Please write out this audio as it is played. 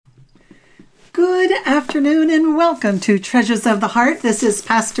Good afternoon and welcome to Treasures of the Heart. This is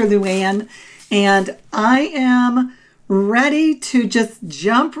Pastor Luann, and I am ready to just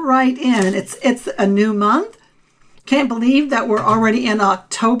jump right in. It's a new month. Can't believe that we're already in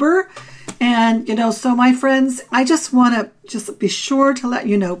October. And, so my friends, I just want to just be sure to let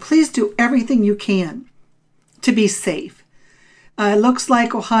you know, please do everything you can to be safe. It looks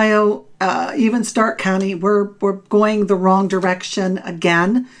like Ohio, even Stark County, we're going the wrong direction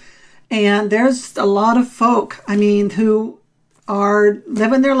again. And there's a lot of folk, who are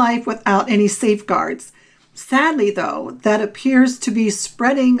living their life without any safeguards. Sadly, though, that appears to be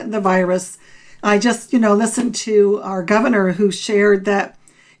spreading the virus. I just, listened to our governor who shared that,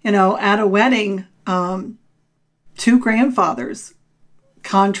 at a wedding, two grandfathers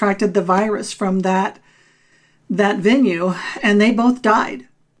contracted the virus from that venue, and they both died.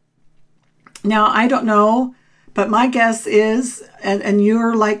 Now, I don't know, but my guess is, and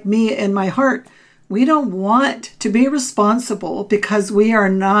you're like me in my heart, we don't want to be responsible because we are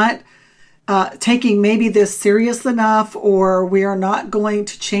not taking maybe this serious enough, or we are not going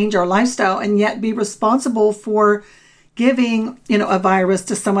to change our lifestyle and yet be responsible for giving, a virus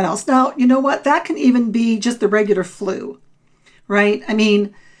to someone else. Now, you know what? That can even be just the regular flu, right?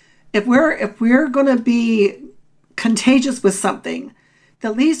 If we're going to be contagious with something,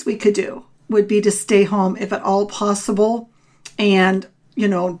 the least we could do would be to stay home if at all possible and,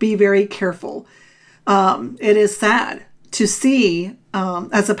 be very careful. It is sad to see,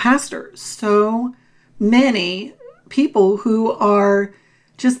 as a pastor, so many people who are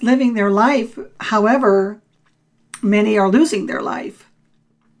just living their life. However, many are losing their life.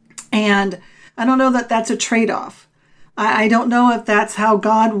 And I don't know that that's a trade-off. I don't know if that's how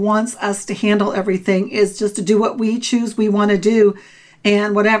God wants us to handle everything, is just to do what we choose we want to do,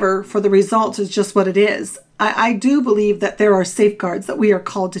 and whatever for the results is just what it is. I do believe that there are safeguards that we are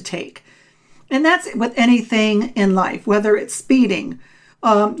called to take. And that's with anything in life, whether it's speeding,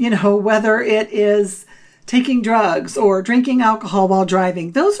 whether it is taking drugs or drinking alcohol while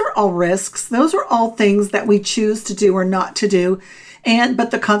driving. Those are all risks. Those are all things that we choose to do or not to do.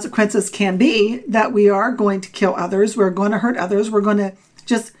 But the consequences can be that we are going to kill others. We're going to hurt others. We're going to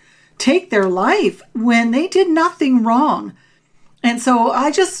just take their life when they did nothing wrong. And so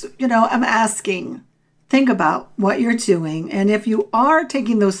I just, I'm asking, think about what you're doing. And if you are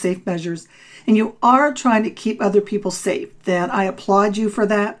taking those safe measures and you are trying to keep other people safe, then I applaud you for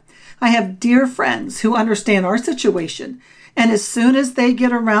that. I have dear friends who understand our situation. And as soon as they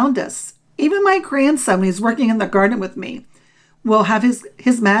get around us, even my grandson, when he's working in the garden with me, will have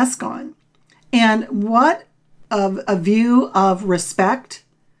his mask on. And what a view of respect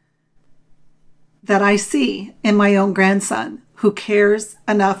that I see in my own grandson, who cares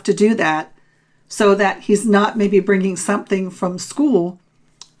enough to do that so that he's not maybe bringing something from school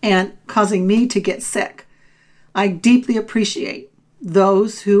and causing me to get sick. I deeply appreciate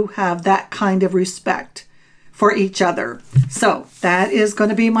those who have that kind of respect for each other. So that is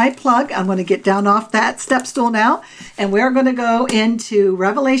going to be my plug. I'm going to get down off that step stool now, and we're going to go into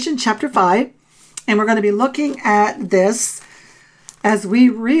Revelation chapter 5, and we're going to be looking at this as we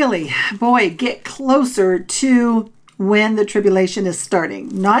really, get closer to when the tribulation is starting.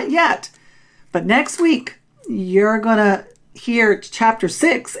 Not yet, but next week you're going to hear chapter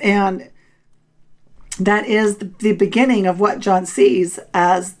 6, and that is the beginning of what John sees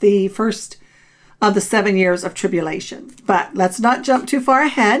as the first of the 7 years of tribulation. But let's not jump too far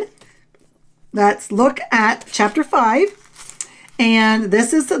ahead. Let's look at chapter 5, and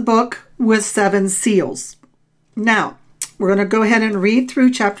this is the book with 7 seals. Now, we're going to go ahead and read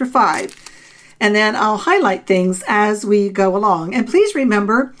through chapter 5. And then I'll highlight things as we go along. And please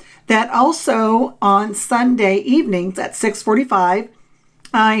remember that also on Sunday evenings at 6:45,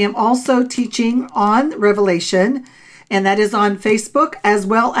 I am also teaching on Revelation, and that is on Facebook as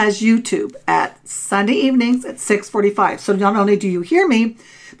well as YouTube at Sunday evenings at 6:45. So not only do you hear me,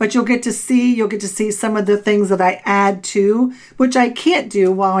 but you'll get to see some of the things that I add to, which I can't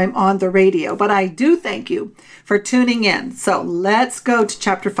do while I'm on the radio. But I do thank you for tuning in. So let's go to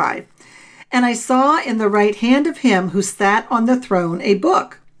chapter 5. And I saw in the right hand of him who sat on the throne a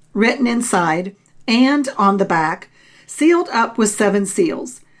book written inside and on the back, sealed up with 7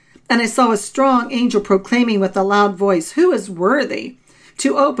 seals. And I saw a strong angel proclaiming with a loud voice, "Who is worthy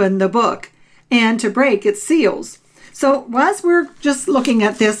to open the book and to break its seals?" So as we're just looking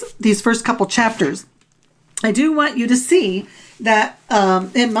at these first couple chapters, I do want you to see that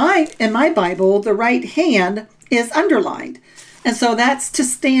in my Bible, the right hand is underlined. And so that's to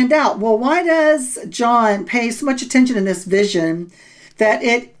stand out. Well, why does John pay so much attention in this vision that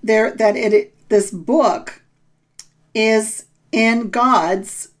this book is in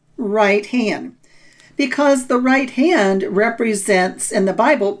God's right hand, because the right hand represents in the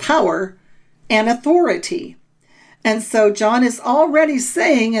Bible power and authority. And so John is already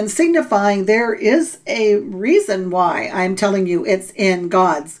saying and signifying there is a reason why I'm telling you it's in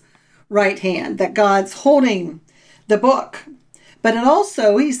God's right hand, that God's holding the book. But it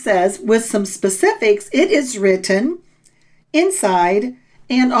also, he says, with some specifics, it is written inside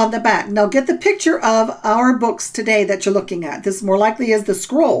and on the back. Now get the picture of our books today that you're looking at. This more likely is the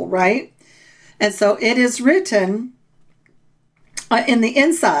scroll, right? And so it is written in the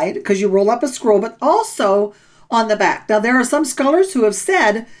inside, because you roll up a scroll, but also on the back. Now there are some scholars who have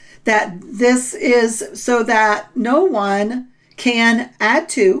said that this is so that no one can add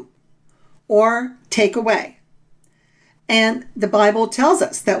to or take away. And the Bible tells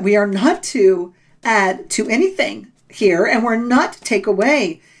us that we are not to add to anything here, and we're not to take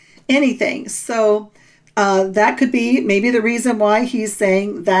away anything. So that could be maybe the reason why he's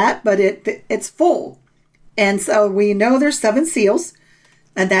saying that, but it's full. And so we know there's 7 seals,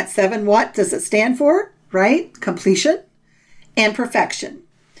 and that 7, what does it stand for? Right? Completion and perfection.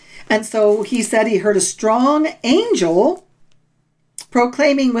 And so he said he heard a strong angel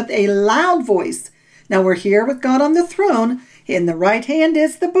proclaiming with a loud voice. Now we're here with God on the throne. In the right hand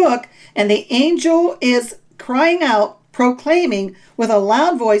is the book, and the angel is crying out, proclaiming with a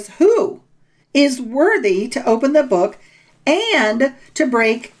loud voice, who is worthy to open the book and to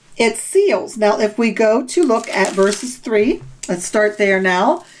break its seals. Now, if we go to look at verses 3, let's start there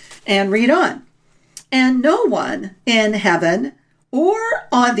now and read on. And no one in heaven or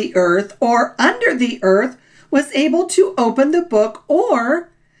on the earth or under the earth was able to open the book or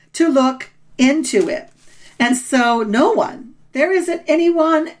to look into it. And so no one, there isn't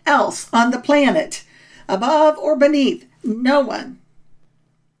anyone else on the planet, above or beneath, no one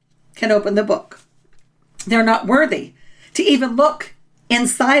can open the book. They're not worthy to even look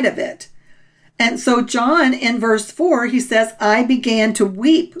inside of it. And so John in verse 4, he says, I began to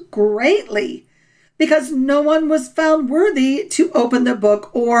weep greatly because no one was found worthy to open the book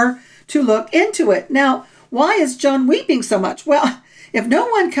or to look into it. Now, why is John weeping so much? Well, if no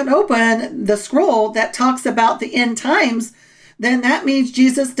one can open the scroll that talks about the end times, then that means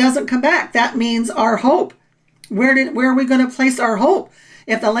Jesus doesn't come back. That means our hope. Where are we going to place our hope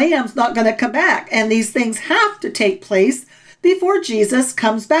if the Lamb's not going to come back? And these things have to take place before Jesus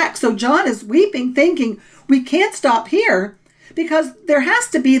comes back. So John is weeping, thinking, we can't stop here because there has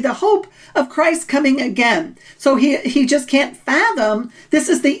to be the hope of Christ coming again. So he just can't fathom this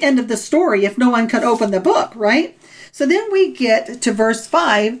is the end of the story if no one could open the book, right? So then we get to verse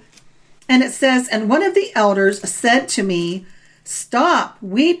 5, and it says, and one of the elders said to me, stop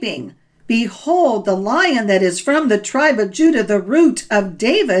weeping. Behold, the Lion that is from the tribe of Judah, the root of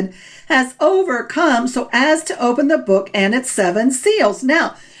David, has overcome so as to open the book and its 7 seals.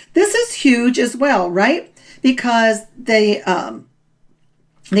 Now, this is huge as well, right? Because the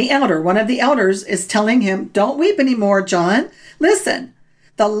elder, one of the elders, is telling him, don't weep anymore, John. Listen,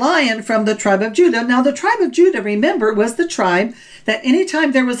 the Lion from the tribe of Judah. Now, the tribe of Judah, remember, was the tribe that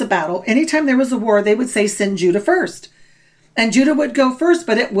anytime there was a battle, anytime there was a war, they would say, send Judah first. And Judah would go first,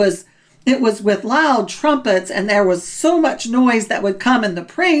 but it was with loud trumpets, and there was so much noise that would come in the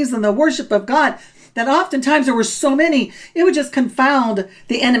praise and the worship of God that oftentimes there were so many, it would just confound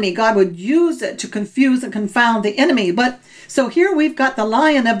the enemy. God would use it to confuse and confound the enemy. But so here we've got the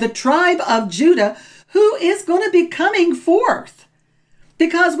Lion of the tribe of Judah who is going to be coming forth,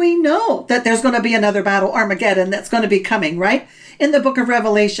 because we know that there's going to be another battle, Armageddon, that's going to be coming, right? In the book of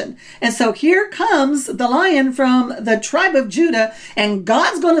Revelation. And so here comes the Lion from the tribe of Judah, and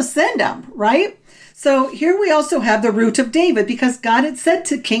God's going to send him, right? So here we also have the root of David, because God had said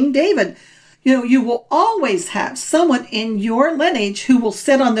to King David, you will always have someone in your lineage who will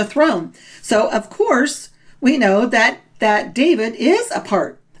sit on the throne. So of course, we know that David is a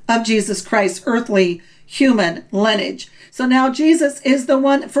part of Jesus Christ's earthly human lineage. So now Jesus is the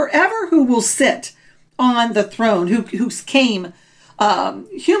one forever who will sit on the throne, who came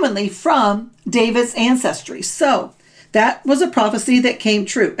humanly from David's ancestry. So that was a prophecy that came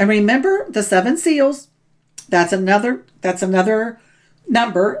true. And remember the 7 seals, that's another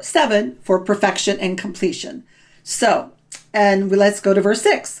number 7 for perfection and completion. So, and let's go to verse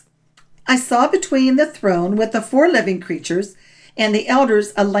 6. I saw between the throne with the 4 living creatures and the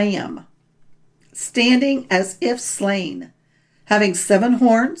elders a lamb, standing as if slain, having 7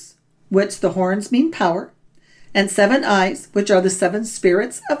 horns, which the horns mean power, and 7 eyes, which are the 7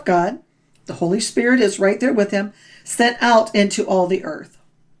 spirits of God. The Holy Spirit is right there with him, sent out into all the earth.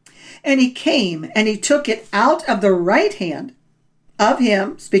 And he came and he took it out of the right hand of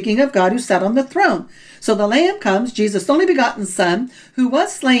him, speaking of God who sat on the throne. So the Lamb comes, Jesus' only begotten Son, who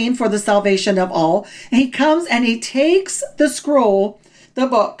was slain for the salvation of all. And he comes and he takes the scroll, the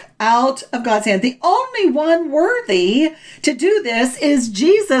book, out of God's hand. The only one worthy to do this is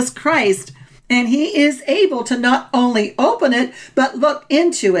Jesus Christ. And he is able to not only open it, but look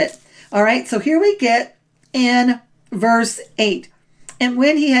into it. All right, so here we get in verse 8. And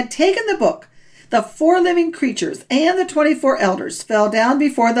when he had taken the book, the 4 living creatures and the 24 elders fell down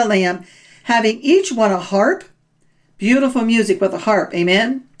before the Lamb, having each one a harp, beautiful music with a harp,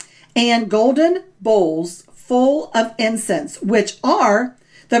 amen, and golden bowls full of incense, which are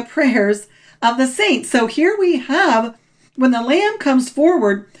the prayers of the saints. So here we have, when the Lamb comes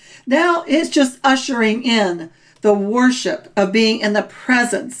forward, now it's just ushering in the worship of being in the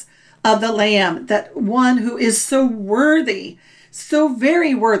presence of the Lamb, that one who is so worthy, so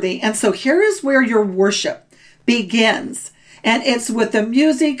very worthy. And so here is where your worship begins. And it's with the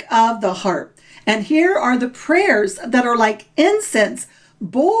music of the harp. And here are the prayers that are like incense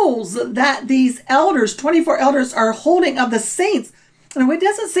bowls that these elders, 24 elders, are holding of the saints. And it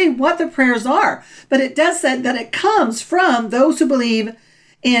doesn't say what the prayers are, but it does say that it comes from those who believe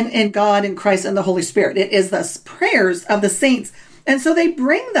in God and Christ and the Holy Spirit. It is the prayers of the saints. And so they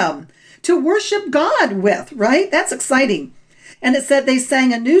bring them to worship God with, right? That's exciting. And it said they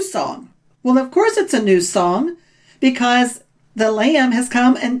sang a new song. Well, of course it's a new song because the Lamb has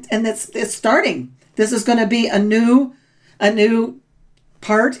come and it's starting. This is going to be a new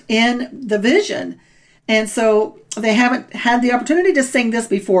part in the vision. And so they haven't had the opportunity to sing this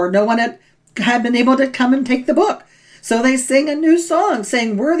before. No one had been able to come and take the book. So they sing a new song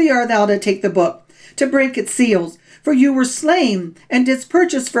saying, "Worthy art thou to take the book, to break its seals. For you were slain and didst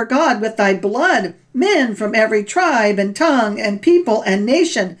purchase for God with thy blood men from every tribe and tongue and people and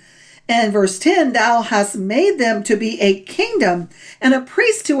nation." And verse 10, "Thou hast made them to be a kingdom and a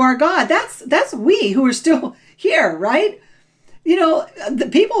priest to our God." That's we who are still here, right? You know, the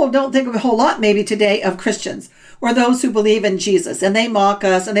people don't think of a whole lot maybe today of Christians or those who believe in Jesus, and they mock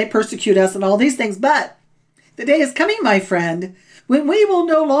us and they persecute us and all these things. But the day is coming, my friend, when we will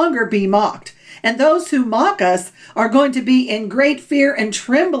no longer be mocked. And those who mock us are going to be in great fear and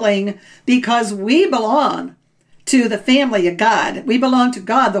trembling because we belong to the family of God. We belong to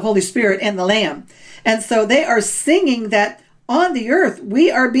God, the Holy Spirit, and the Lamb. And so they are singing that on the earth,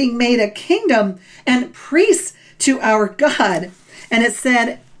 we are being made a kingdom and priests to our God. And it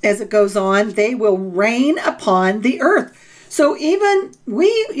said, as it goes on, they will reign upon the earth. So even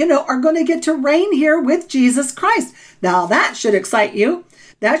we, are going to get to reign here with Jesus Christ. Now that should excite you.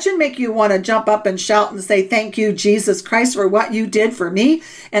 That should make you want to jump up and shout and say, "Thank you, Jesus Christ, for what you did for me,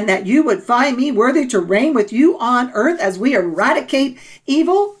 and that you would find me worthy to reign with you on earth as we eradicate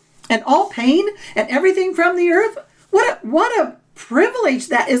evil and all pain and everything from the earth." What a privilege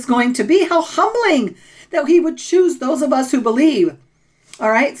that is going to be. How humbling that he would choose those of us who believe.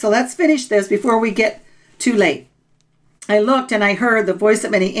 All right, so let's finish this before we get too late. I looked and I heard the voice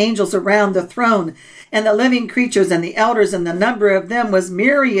of many angels around the throne and the living creatures and the elders, and the number of them was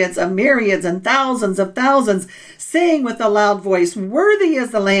myriads of myriads and thousands of thousands, saying with a loud voice, "Worthy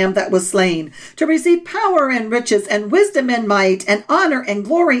is the Lamb that was slain to receive power and riches and wisdom and might and honor and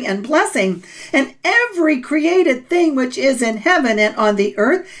glory and blessing. And every created thing which is in heaven and on the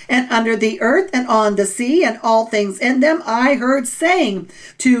earth and under the earth and on the sea and all things in them, I heard saying,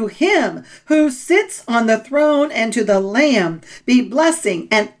 to him who sits on the throne and to the Lamb be blessing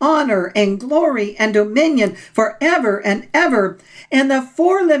and honor and glory and dominion forever and ever." And the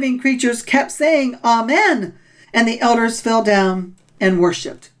 4 living creatures kept saying, "Amen." And the elders fell down and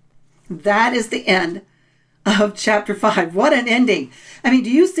worshiped. That is the end of chapter 5. What an ending. I mean,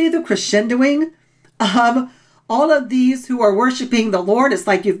 do you see the crescendoing of all of these who are worshiping the Lord? It's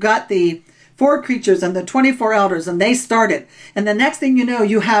like you've got the 4 creatures and the 24 elders, and they started. And the next thing you know,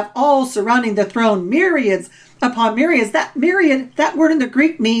 you have all surrounding the throne, myriads upon myriads. That myriad, that word in the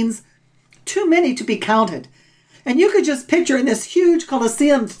Greek means too many to be counted. And you could just picture in this huge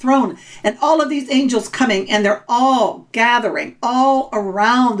Colosseum throne and all of these angels coming, and they're all gathering all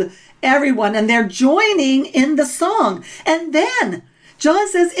around everyone, and they're joining in the song. And then John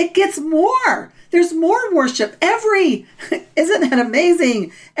says it gets more. There's more worship. Isn't that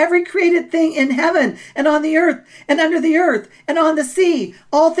amazing? Every created thing in heaven and on the earth and under the earth and on the sea,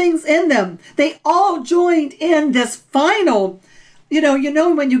 all things in them, they all joined in this final. You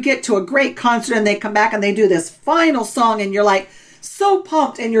know when you get to a great concert and they come back and they do this final song and you're like so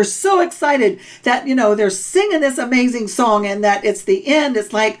pumped and you're so excited that, they're singing this amazing song and that it's the end.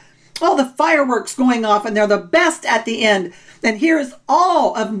 It's like all the fireworks going off, and they're the best at the end. And here's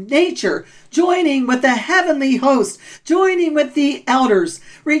all of nature joining with the heavenly host, joining with the elders,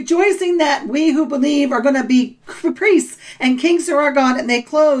 rejoicing that we who believe are going to be priests and kings to our God. And they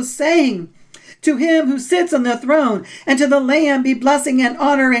close saying, to him who sits on the throne and to the Lamb be blessing and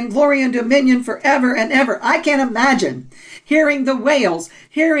honor and glory and dominion forever and ever. I can't imagine hearing the whales,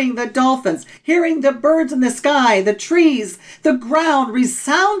 hearing the dolphins, hearing the birds in the sky, the trees, the ground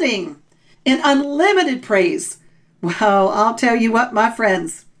resounding in unlimited praise. Well, I'll tell you what, my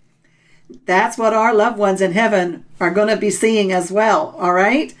friends, that's what our loved ones in heaven are going to be seeing as well, all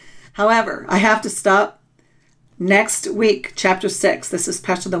right? However, I have to stop. Next week, chapter 6. This is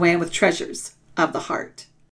Pastor Luann with Treasures of the Heart.